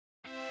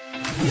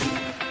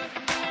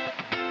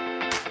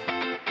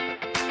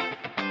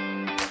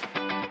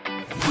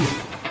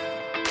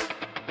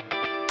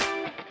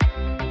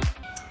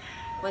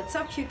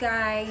What's up, you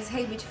guys?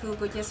 Hey beautiful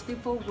gorgeous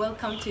people,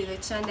 welcome to the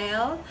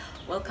channel.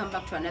 Welcome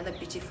back to another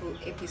beautiful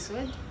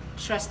episode.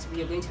 Trust me,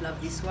 you're going to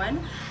love this one.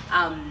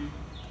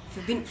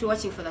 If you're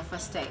watching for the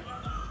first time,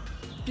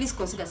 please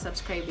consider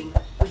subscribing.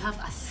 We have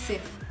a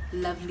safe,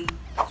 lovely,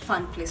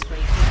 fun place right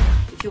here.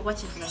 If you're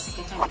watching for the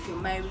second time, if you're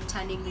my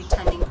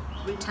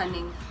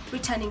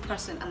returning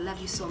person, I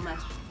love you so much.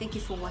 Thank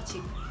you for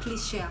watching.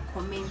 Please share,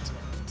 comment,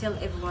 tell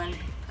everyone.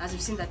 As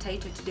you've seen the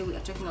title, today we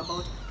are talking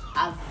about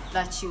a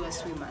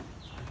virtuous woman,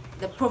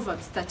 the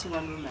Proverbs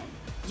 31 woman.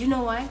 You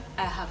know why?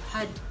 I've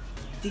had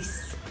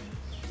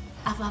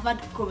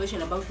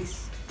conversation about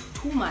this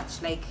too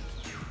much. Like,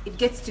 it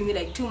gets to me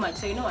like too much.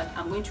 So you know what?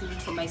 I'm going to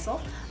read for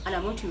myself, and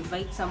I'm going to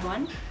invite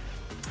someone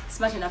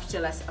smart enough to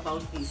tell us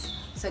about this.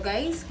 So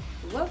guys,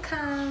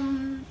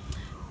 welcome.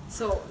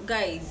 So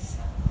guys,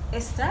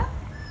 Esther,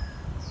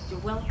 you're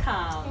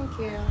welcome.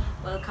 Thank you.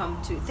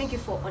 Welcome to. Thank you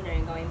for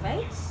honoring our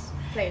invite.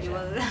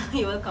 Pleasure.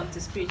 You're welcome to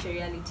Spiritual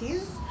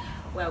Realities,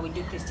 where we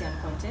do Christian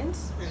content.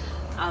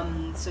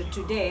 So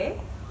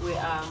today we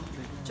are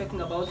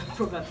talking about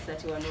Proverbs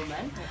 31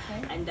 woman.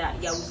 Okay. And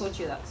yeah, we thought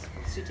you're a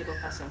suitable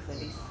person for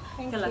this.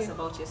 Tell us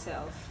about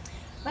yourself.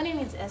 My name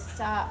is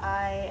Esther.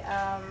 I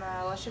am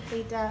a worship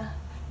leader.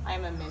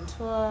 I'm a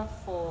mentor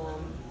for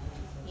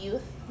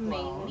youth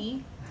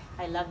mainly.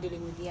 I love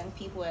dealing with young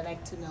people. I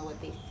like to know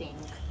what they think.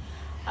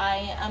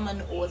 I am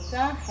an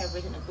author. I've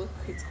written a book.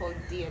 It's called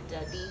Dear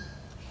Daddy.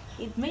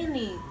 It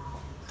mainly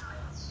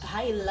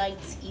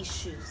highlights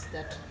issues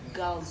that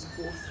girls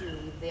go through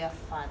with their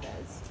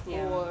fathers,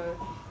 or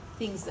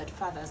things that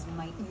fathers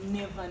might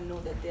never know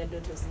that their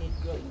daughters need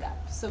growing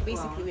up. So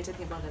basically we're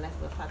talking about the life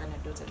of a father and a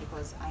daughter,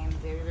 because I am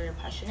very, very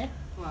passionate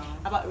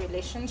about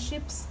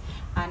relationships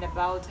and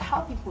about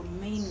how people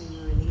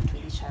mainly relate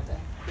with each other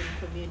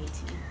in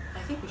community. I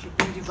think we should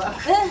bring you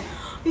back.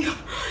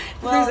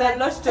 Well, there's a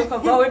lot to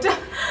talk about.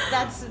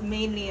 That's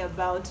mainly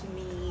about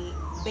me,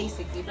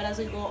 basically, but as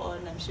we go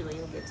on, I'm sure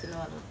you'll get to know a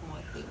lot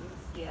more things.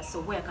 Yeah,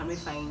 so where can we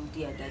find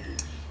Dear Daddy?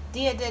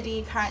 Dear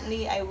Daddy,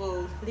 currently I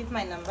will leave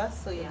my number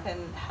so you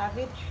can have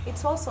it.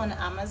 It's also on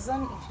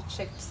Amazon. If you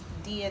check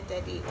Dear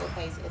Daddy,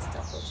 author is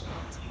Esther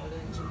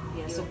Fortunate.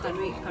 Yeah, so can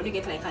we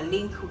get like a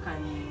link who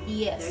can?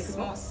 Yes,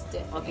 most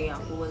definitely. Okay,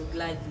 yeah, we will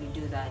gladly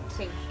do that.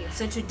 Thank you.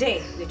 So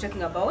today we're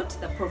talking about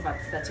the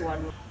Proverbs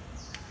 31.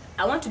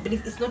 I want to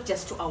believe it's not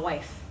just to a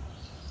wife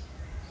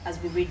as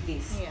we read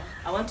this. Yeah.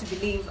 I want to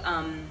believe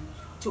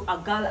to a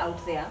girl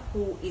out there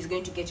who is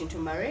going to get into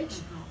marriage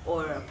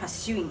or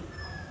pursuing,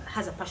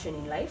 has a passion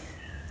in life.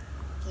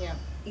 Yeah.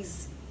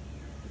 This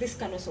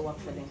can also work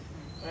for them,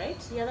 right?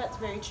 Yeah, that's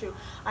very true.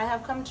 I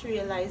have come to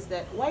realize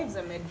that wives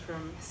are made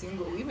from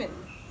single women.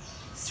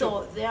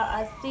 So there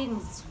are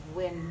things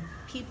when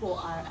people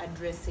are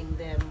addressing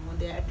them, when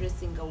they're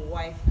addressing a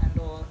wife and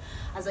all,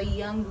 as a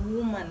young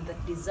woman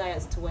that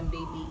desires to one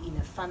day be in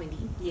a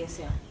family,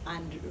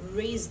 and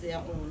raise their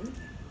own.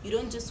 You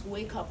don't just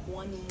wake up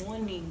one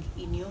morning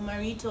in your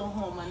marital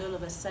home and all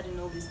of a sudden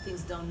all these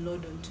things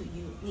download onto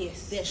you.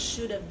 Yes. There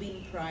should have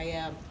been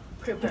prior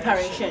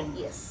preparation.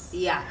 Yes.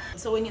 Yeah.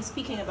 So when you're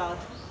speaking about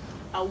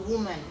a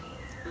woman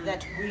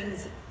that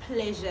brings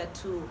pleasure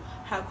to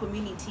her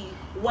community,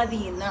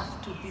 worthy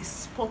enough to be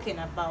spoken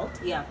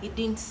about, it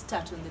didn't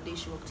start on the day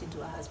she walked into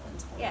her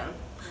husband's home. Yeah.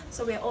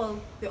 So we're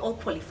all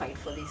qualified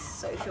for this.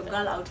 So if you're a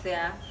girl out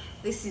there,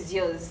 this is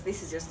yours.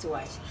 This is yours to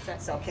watch.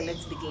 So okay,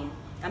 let's begin.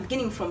 I'm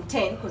beginning from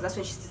 10 because that's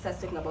when she starts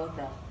talking about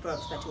the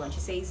Proverbs 31. She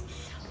says,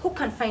 "Who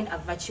can find a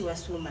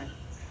virtuous woman,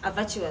 a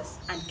virtuous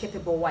and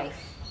capable wife?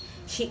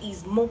 She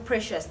is more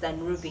precious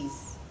than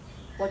rubies."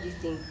 What do you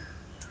think?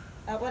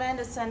 What I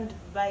understand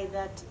by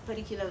that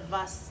particular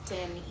verse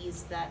 10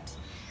 is that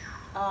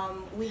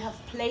we have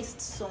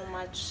placed so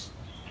much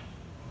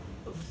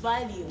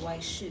value, I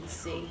should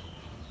say,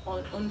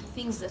 on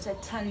things that are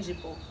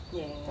tangible,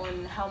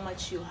 on how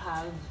much you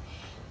have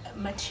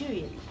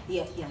materially.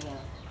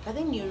 But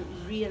then you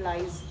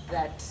realize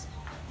that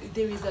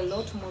there is a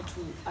lot more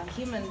to a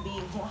human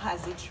being who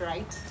has it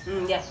right,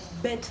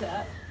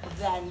 better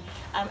than,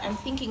 I'm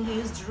thinking he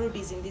used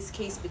rubies in this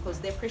case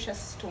because they're precious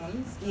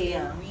stones,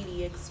 they're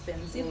really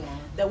expensive,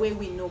 the way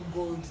we know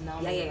gold now,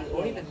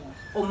 or even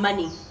or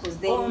money,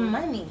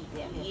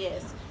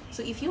 yes.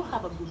 So if you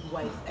have a good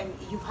wife, and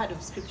you've heard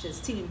of scriptures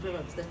still in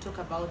Proverbs that talk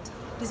about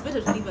it's better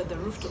to live at the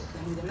rooftop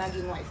than with a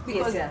nagging wife,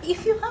 because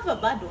if you have a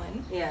bad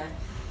one,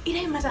 it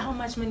doesn't matter how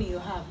much money you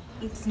have,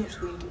 it's not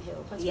going to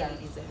help.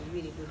 It's a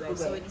really good wife.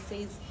 So when he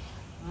says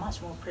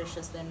much more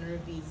precious than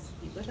rubies,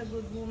 you got a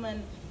good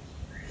woman,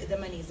 the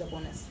money is a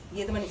bonus.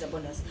 Yeah, the money is a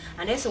bonus.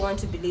 And I also want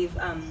to believe,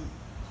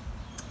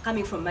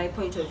 coming from my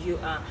point of view,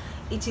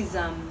 it is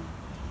a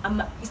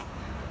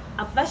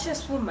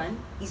virtuous woman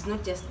is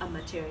not just a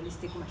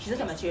materialistic woman. She's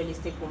not a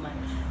materialistic woman,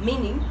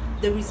 meaning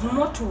there is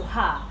more to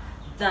her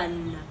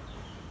than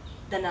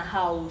a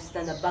house,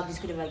 than the bags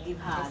you could ever give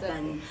her,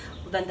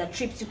 than the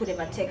trips you could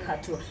ever take her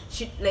to.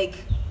 She, like,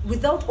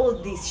 without all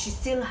this, she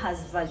still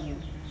has value.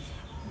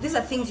 these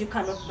are things you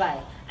cannot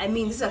buy. I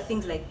mean, these are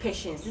things like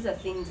patience. These are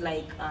things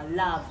like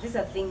love. These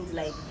are things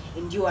like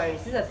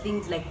endurance. These are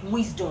things like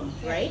wisdom,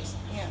 right?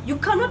 Yeah. You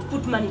cannot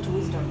put money to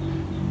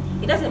wisdom.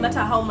 It doesn't matter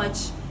how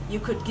much you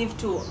could give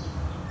to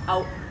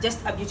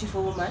just a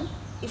beautiful woman.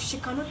 If she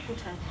cannot put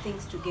her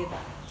things together,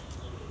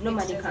 no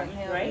money can,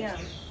 help, right?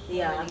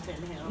 Yeah. Money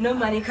can help. No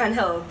money can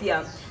help,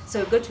 yeah.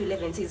 So go to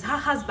 11, says her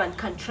husband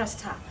can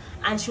trust her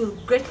and she will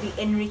greatly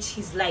enrich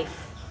his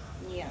life.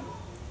 Yeah.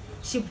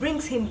 She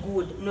brings him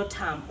good, not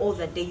harm, all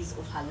the days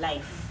of her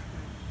life.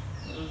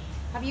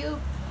 Have you,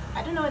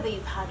 I don't know whether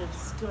you've heard of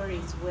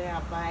stories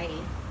whereby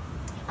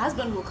a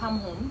husband will come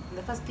home and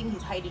the first thing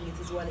he's hiding is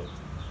his wallet.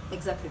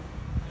 Exactly.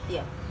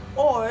 Yeah.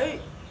 Or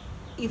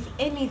if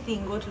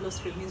anything got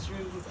lost from his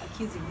room, he's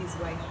accusing his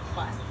wife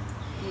first.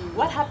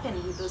 What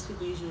happened with those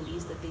people usually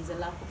is that there's a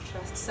lack of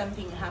trust.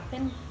 Something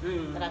happened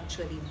that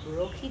actually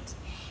broke it.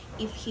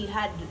 If he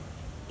had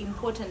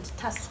important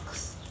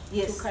tasks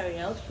to carry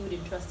out, he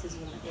wouldn't trust his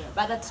woman. Yeah.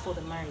 But that's for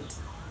the married.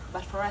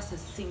 But for us as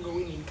single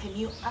women, can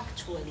you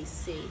actually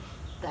say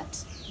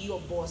that your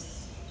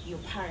boss, your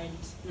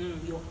parent,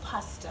 your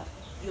pastor,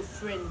 your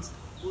friends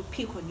will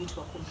pick on you to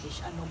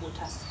accomplish a noble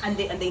task? And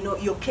they know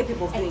you're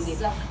capable of doing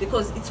it.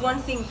 Because it's one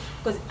thing,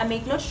 because I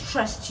may not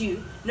trust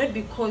you, not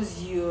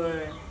because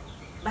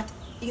but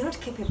you're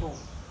not capable.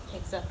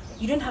 Exactly.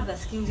 You don't have the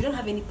skills, you don't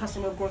have any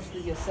personal growth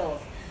with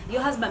yourself. Your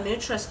husband may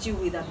not trust you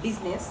with a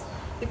business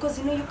because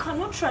you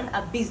cannot run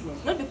a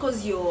business. Not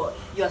because you're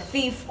a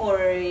thief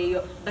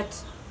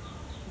but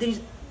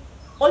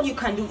all you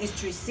can do is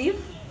to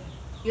receive.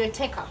 You're a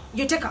taker.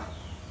 You're a taker.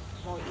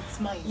 Oh, it's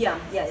mine.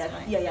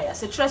 Yeah.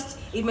 So trust,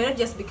 it may not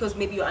just because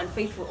maybe you're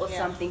unfaithful or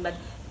something, but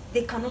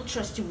they cannot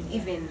trust you with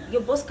even,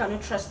 your boss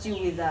cannot trust you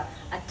with a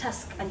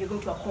task and you're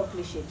going to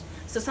accomplish it.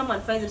 So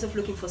someone finds himself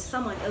looking for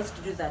someone else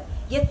to do that,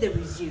 yet there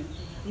is you.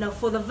 Now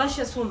for the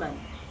virtuous woman,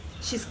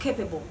 she's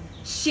capable.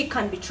 She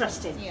can be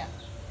trusted. Yeah.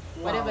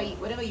 Wow.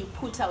 Whatever you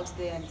put out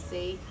there and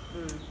say,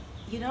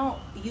 you know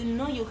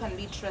you can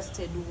be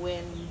trusted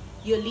when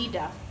your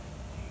leader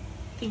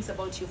thinks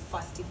about you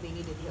first if they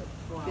needed help.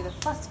 Wow. If you're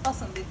the first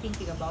person they're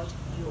thinking about,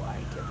 you are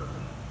capable.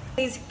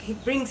 He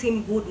brings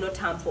him good, not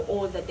harm, for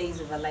all the days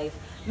of her life.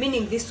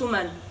 Meaning this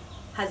woman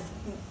has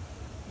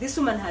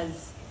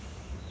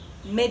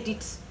made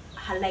it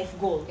her life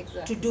goal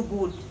to do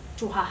good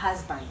to her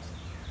husband.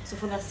 So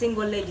for the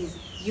single ladies,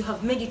 you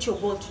have made it your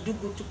goal to do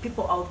good to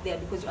people out there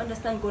because you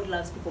understand God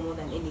loves people more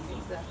than anything.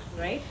 Exactly.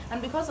 Right?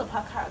 And because of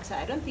her character,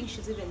 I don't think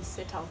she's even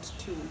set out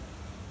to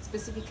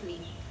specifically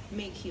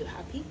make you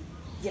happy.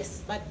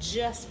 Yes. But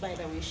just by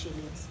the way she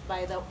lives,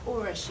 by the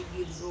aura she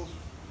gives off,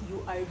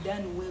 you are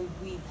done well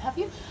with. Have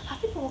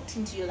people walked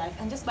into your life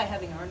and just by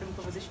having a random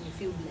conversation you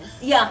feel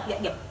blessed? Yeah,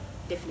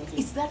 definitely.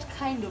 It's that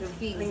kind of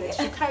thing that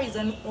she carries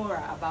an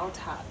aura about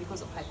her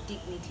because of her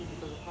dignity,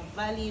 because of her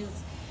values,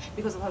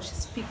 because of how she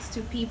speaks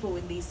to people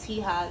when they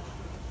see her.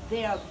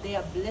 They are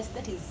blessed.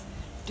 That is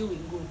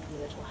doing good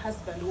with her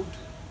husband or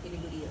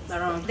anybody else.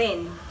 Around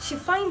then, she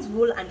finds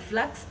wool and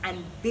flax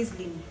and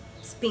busily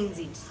spins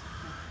it.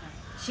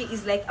 She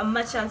is like a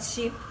merchant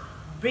ship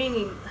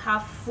bringing her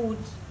food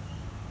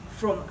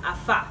from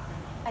afar.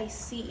 I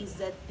see is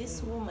that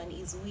this woman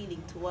is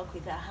willing to work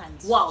with her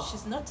hands. Wow.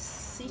 She's not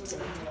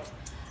sitting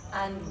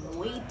and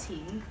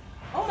waiting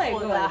Oh my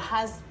for God. the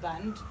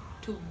husband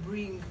to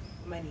bring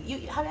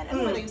money. I don't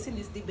know whether you've seen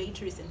this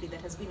debate recently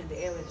that has been in the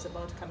airwaves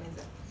about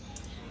Kameza.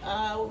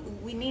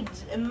 We need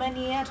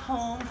money at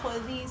home for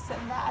this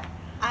and that.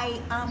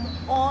 I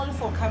am all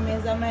for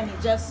Kameza money,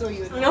 just so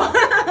you know.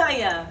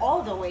 Yeah.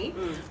 All the way.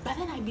 But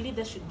then I believe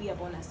there should be a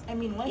bonus. I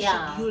mean, why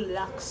should you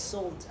lack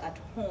salt at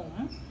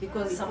home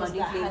Because someone the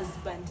didn't leave.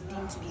 husband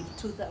didn't leave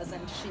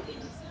 2,000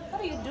 shillings? What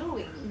are you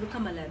doing? You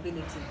become a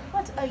liability.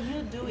 What are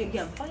you doing?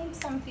 Yeah. Find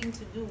something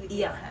to do with your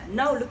Yeah. hands.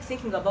 Now look,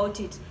 thinking about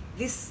it,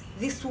 this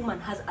woman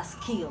has a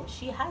skill.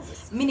 She has a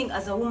skill. Meaning,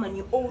 as a woman,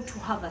 you ought to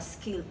have a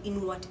skill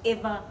in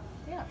whatever.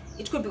 Yeah.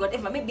 It could be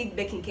whatever, maybe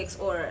baking cakes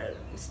or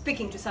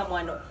speaking to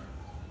someone.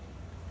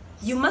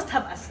 You must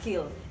have a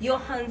skill. Your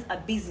hands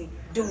are busy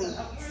doing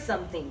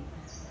something.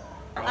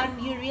 And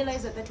you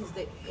realize that is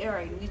the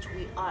era in which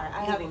we are.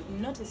 I have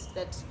noticed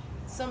that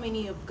so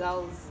many of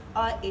girls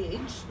our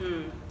age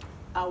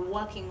are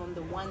working on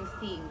the one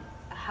thing: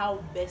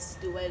 how best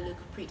do I look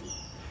pretty?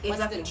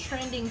 What's the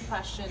trending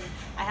fashion?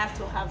 I have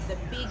to have the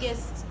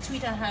biggest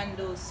Twitter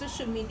handle,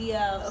 social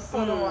media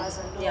followers,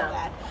 and all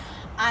that.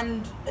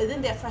 And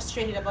then they're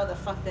frustrated about the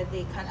fact that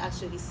they can't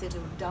actually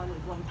settle down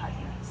with one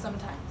partner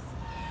sometimes.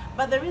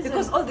 But the reason,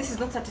 because all this is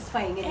not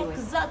satisfying anyway.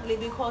 Exactly,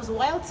 because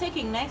while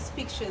taking nice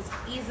pictures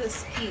is a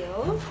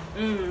skill,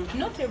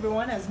 not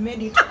everyone has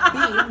made it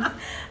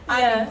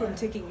big from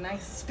taking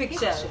nice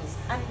pictures.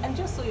 And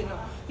just so you know,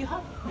 you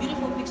have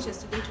beautiful pictures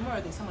today, tomorrow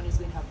there's someone who's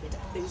going to have better.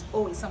 There's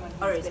always someone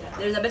who's better.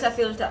 There's a better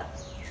filter.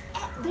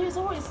 There's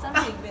always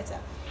something better.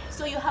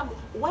 So you have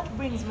what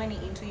brings money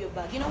into your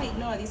bag. You know, we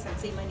ignore this and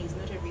say money is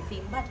not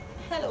everything, but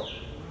hello,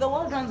 the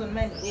world runs on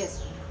money.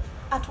 Yes.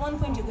 At one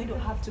point you're going to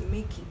have to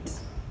make it.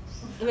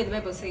 Even the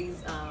Bible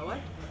says, what?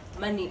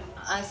 Money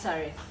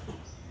answereth.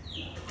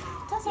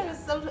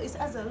 It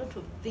has a lot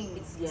of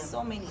things. Yeah.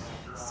 So many.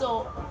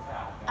 So,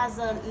 as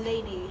a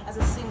lady, as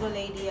a single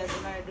lady, as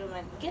a married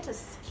woman, get a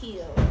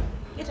skill.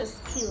 Get a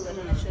skill that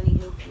will actually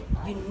help you.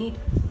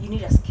 You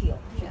need a skill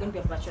if you're Yeah. going to be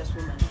a virtuous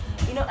woman.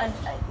 You know, and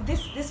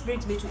this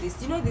brings me to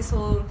this. You know, this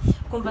whole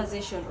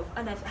conversation of,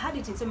 and I've had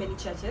it in so many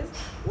churches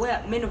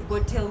where men of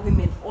God tell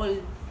women all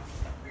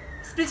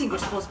splitting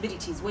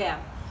responsibilities, where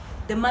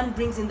the man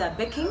brings in the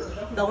baking,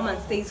 the woman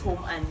stays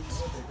home and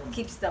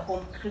keeps the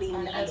home clean,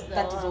 and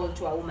that is all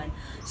to a woman.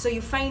 So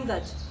you find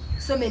that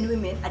so many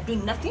women are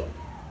doing nothing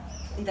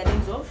in the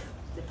names of,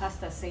 the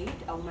pastor said,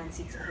 a woman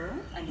sits at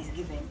home and is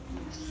given.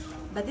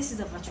 But this is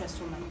a virtuous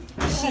woman.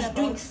 She's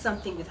doing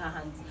something with her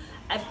hands.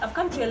 I've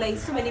come to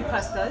realize so many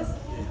pastors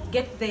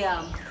get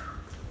their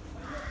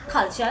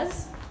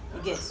cultures,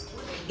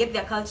 get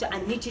their culture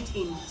and knit it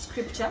in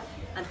scripture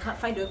and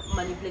find a way of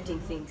manipulating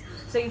things.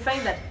 So you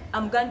find that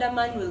Mganda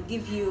man will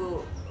give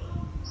you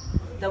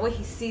the way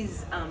he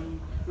sees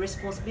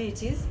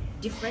responsibilities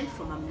different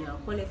from a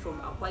Mnyakole,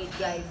 from a white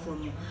guy,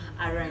 from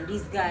a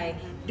Randese guy,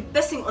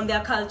 depending on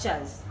their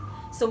cultures.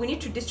 So we need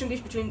to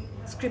distinguish between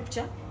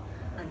scripture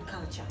and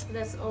culture.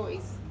 That's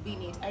always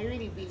been it. I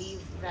really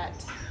believe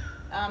that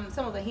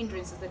some of the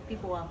hindrances that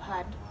people have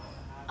had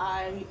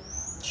are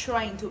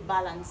trying to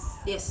balance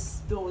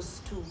those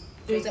two.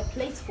 There's a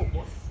place for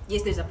both.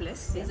 Yes, there's a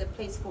place. There's a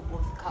place for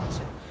both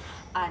culture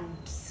and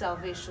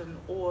salvation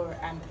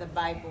and the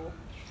Bible.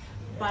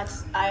 But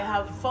I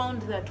have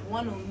found that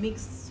one will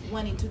mix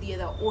one into the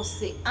other or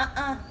say,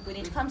 when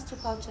it comes to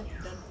culture,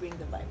 don't bring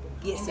the Bible.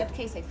 Yes, in that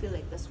case, I feel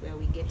like that's where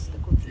we get the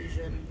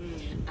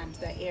confusion and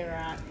the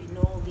error in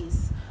all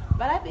this.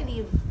 But I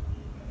believe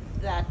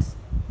that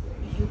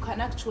you can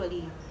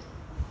actually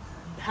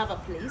have a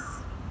place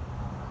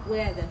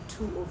where the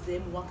two of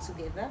them work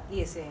together.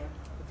 Yes, yeah.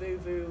 Very,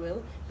 very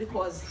well,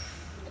 because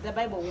the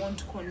Bible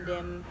won't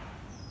condemn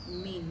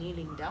me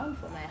kneeling down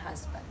for my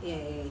husband.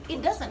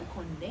 It doesn't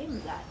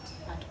condemn that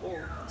at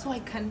all. So I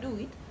can do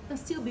it and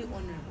still be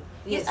honorable.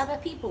 Yes, other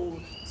people,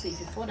 so if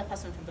you follow a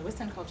person from the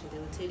Western culture, they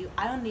will tell you,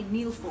 I only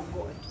kneel for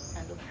God.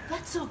 And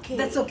that's okay.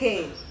 That's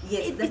okay.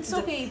 Yes, it's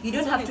okay. You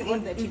don't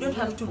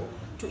have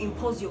to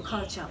impose your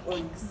culture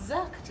on.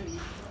 Exactly.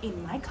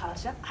 In my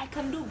culture, I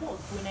can do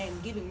both. When I am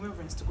giving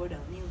reverence to God,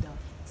 I'll kneel down.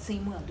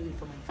 Same way I'll do it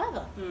for my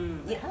father,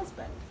 my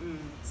husband.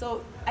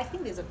 So I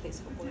think there's a place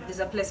for both. There's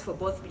a place for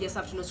both. We just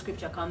have to know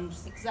scripture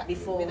comes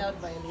before, without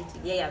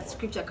violating.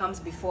 Scripture comes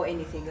before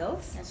anything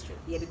else. That's true.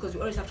 Yeah, because we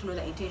always have to know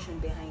the intention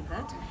behind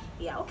that.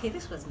 Yeah, okay,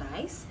 this was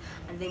nice.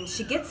 And then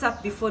she gets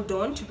up before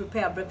dawn to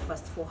prepare a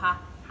breakfast for her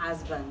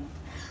husband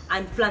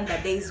and plan the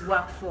day's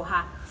work for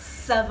her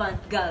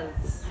servant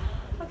girls.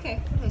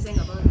 Okay, what are you saying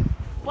about it?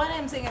 What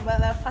I'm saying about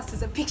that first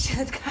is a picture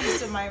that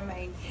comes to my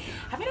mind.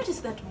 Have you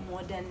noticed that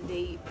modern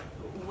day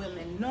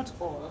women, not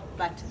all,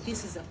 but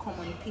this is a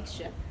common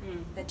picture,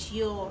 that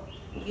your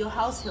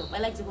house help, I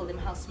like to call them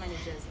house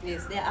managers,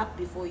 yes, they're up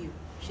before you.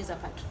 She's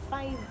up at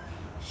 5.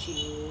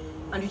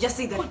 And you just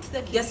say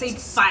that, just say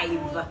 5.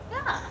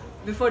 Yeah.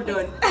 Before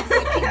dawn. Puts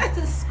the kids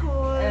to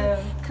school,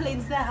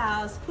 cleans the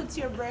house, puts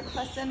your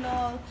breakfast and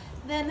all.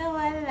 Then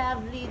our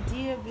lovely,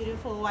 dear,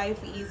 beautiful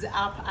wife is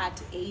up at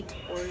 8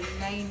 or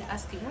 9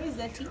 asking, where is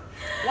that tea?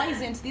 Why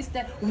isn't this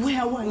that?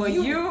 Where were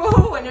you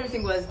when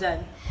everything was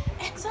done?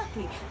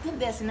 Exactly. Then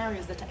there are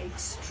scenarios that are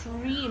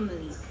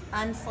extremely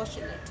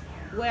unfortunate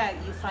where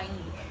you find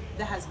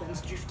the husband's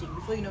drifting.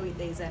 Before you know it,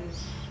 there's an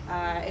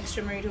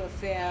extramarital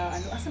affair.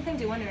 And sometimes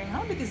you're wondering,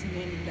 how do these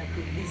men end up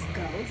with these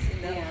girls?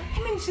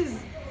 I mean,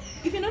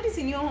 if you notice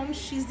in your home,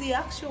 she's the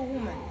actual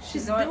woman.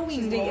 She's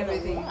doing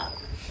everything.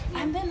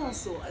 And then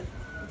also,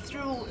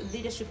 through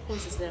leadership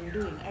courses that I'm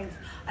doing,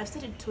 I've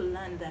started to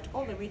learn that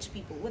all the rich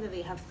people, whether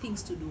they have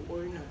things to do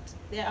or not,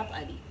 they're up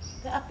early.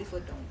 They're up before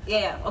dawn.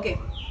 Yeah, okay.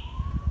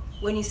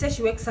 When you say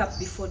she wakes up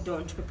before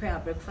dawn to prepare her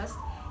breakfast,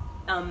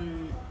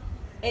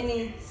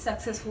 any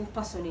successful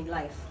person in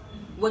life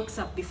wakes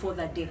up before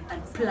that day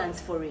and plans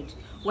for it.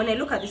 When I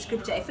look at the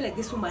scripture, I feel like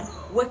this woman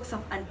wakes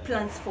up and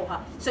plans for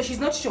her. So she's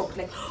not shocked,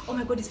 like, oh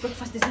my God, this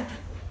breakfast is not.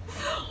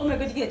 Oh my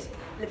God, you get,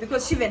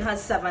 because she even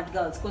has servant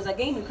girls. Because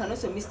again, you can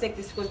also mistake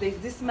this, because there's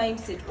this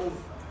mindset of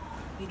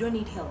you don't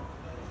need help.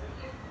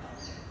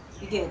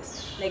 You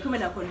get, like,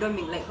 women are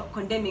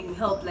condemning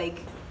help, like.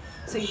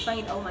 So you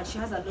find a woman, she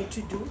has a lot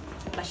to do,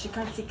 but she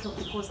can't seek help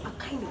because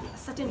a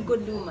certain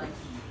godly woman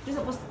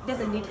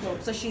doesn't need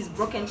help. So she's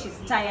broken, she's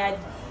tired,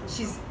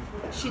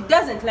 she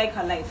doesn't like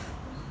her life.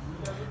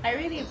 I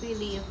really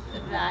believe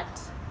that,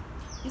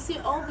 you see,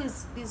 all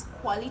these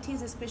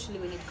qualities, especially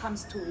when it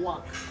comes to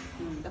work,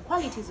 the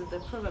qualities of the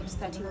Proverbs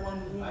 31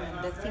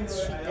 woman, the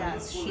things she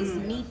does, she's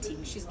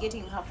knitting, she's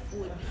getting her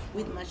food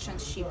with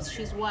merchant ships,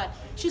 she's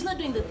not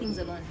doing the things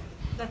alone.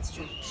 That's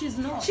true. She's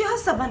not. She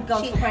has servant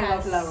girls. She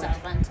has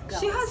servant girls.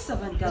 She has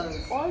servant girls.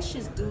 All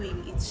she's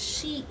doing is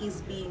she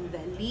is being the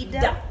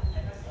leader.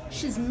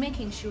 She's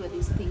making sure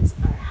these things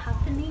are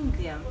happening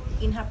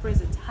in her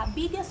presence. Her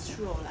biggest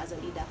role as a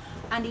leader,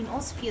 and in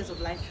all spheres of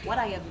life, what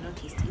I have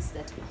noticed is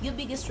that your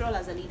biggest role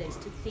as a leader is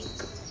to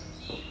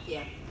think.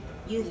 Yeah.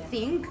 You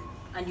think,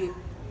 and you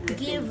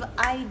give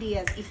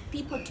ideas. If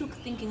people took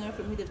thinking away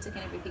from you, they've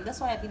taken everything. That's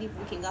why I believe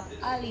waking up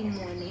early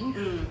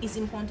morning is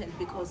important,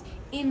 because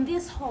in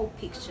this whole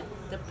picture,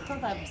 the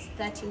Proverbs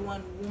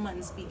 31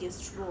 woman's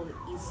biggest role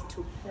is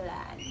to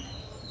plan.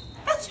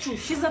 That's true.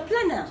 She's a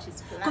planner.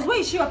 She's Because planning. why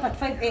is she up at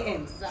 5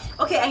 a.m.?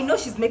 Exactly. Okay, I know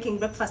she's making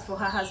breakfast for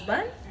her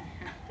husband.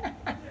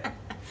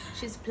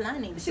 She's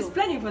planning. She's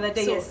planning for the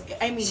day. So, Yes.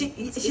 I mean,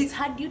 it's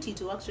her duty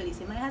to actually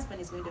say, my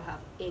husband is going to have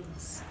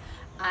eggs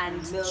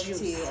and Milk juice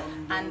tea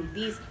and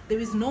this. There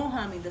is no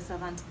harm in the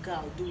servant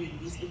girl doing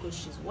this, because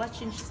she's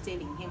watching, she's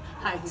telling him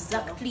how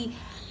exactly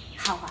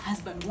how her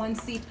husband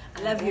wants it.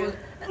 I love you.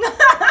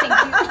 Thank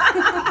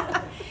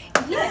you.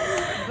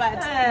 Yes,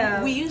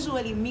 but we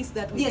usually miss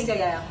that. We Yes, think,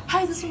 yeah.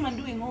 how is this woman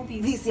doing all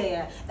these? This,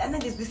 yeah. And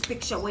then there's this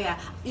picture where,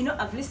 you know,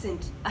 I've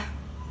listened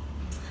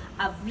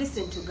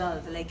to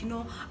girls like, you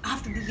know, I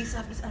have to do this, I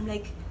have to do this. I'm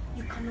like,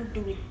 you cannot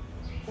do it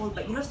all,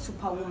 but you're not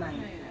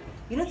superwoman.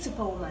 You're not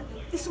superwoman.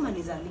 This woman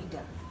is a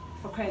leader,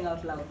 for crying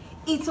out loud.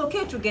 It's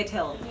okay to get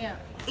help. Yeah.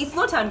 It's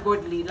not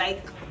ungodly.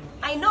 Like,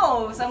 I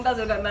know some girls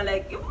are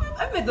like,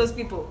 I've met those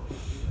people.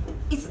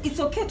 It's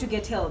okay to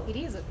get help. It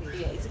is okay.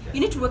 Yeah,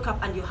 you need to wake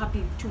up and you're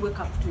happy to wake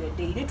up to your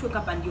day. You need to wake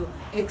up and you're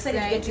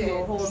excited to get to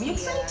your home. You're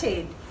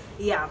excited.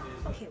 Yeah.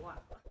 Okay, wow.